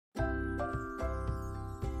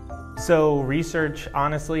So research,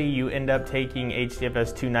 honestly, you end up taking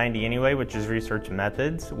HDFS 290 anyway, which is research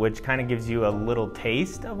methods, which kind of gives you a little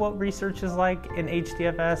taste of what research is like in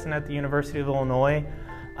HDFS and at the University of Illinois.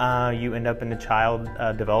 You end up in the child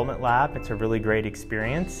development lab. It's a really great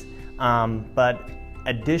experience. But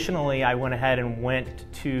additionally, I went ahead and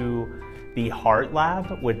went to the heart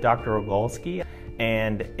lab with Dr. Ogolski,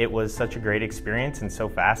 and it was such a great experience and so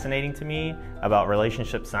fascinating to me about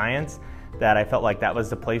relationship science that I felt like that was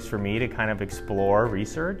the place for me to kind of explore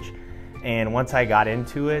research. And once I got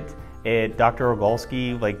into it, Dr.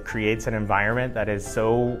 Ogolski creates an environment that is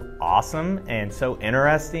so awesome and so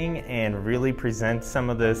interesting and really presents some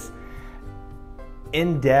of this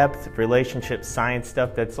in-depth relationship science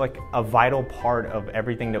stuff that's like a vital part of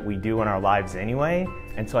everything that we do in our lives anyway.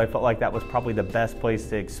 And so I felt like that was probably the best place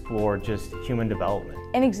to explore just human development.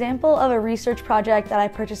 An example of a research project that I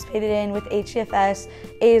participated in with HDFS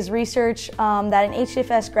is research that an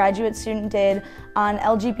HDFS graduate student did on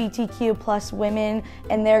LGBTQ plus women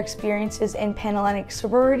and their experiences in Panhellenic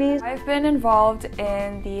sororities. I've been involved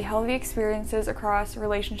in the Healthy Experiences Across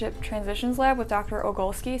Relationship Transitions Lab with Dr.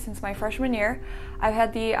 Ogolski since my freshman year. I've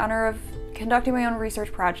had the honor of conducting my own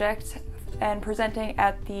research project and presenting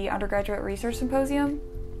at the Undergraduate Research Symposium.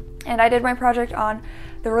 And I did my project on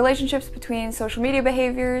the relationships between social media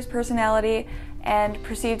behaviors, personality, and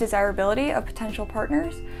perceived desirability of potential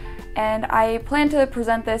partners. And I plan to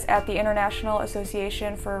present this at the International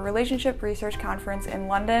Association for Relationship Research Conference in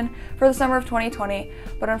London for the summer of 2020,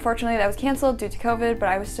 but unfortunately that was canceled due to COVID, but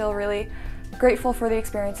I was still really grateful for the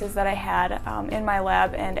experiences that I had in my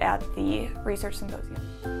lab and at the research symposium.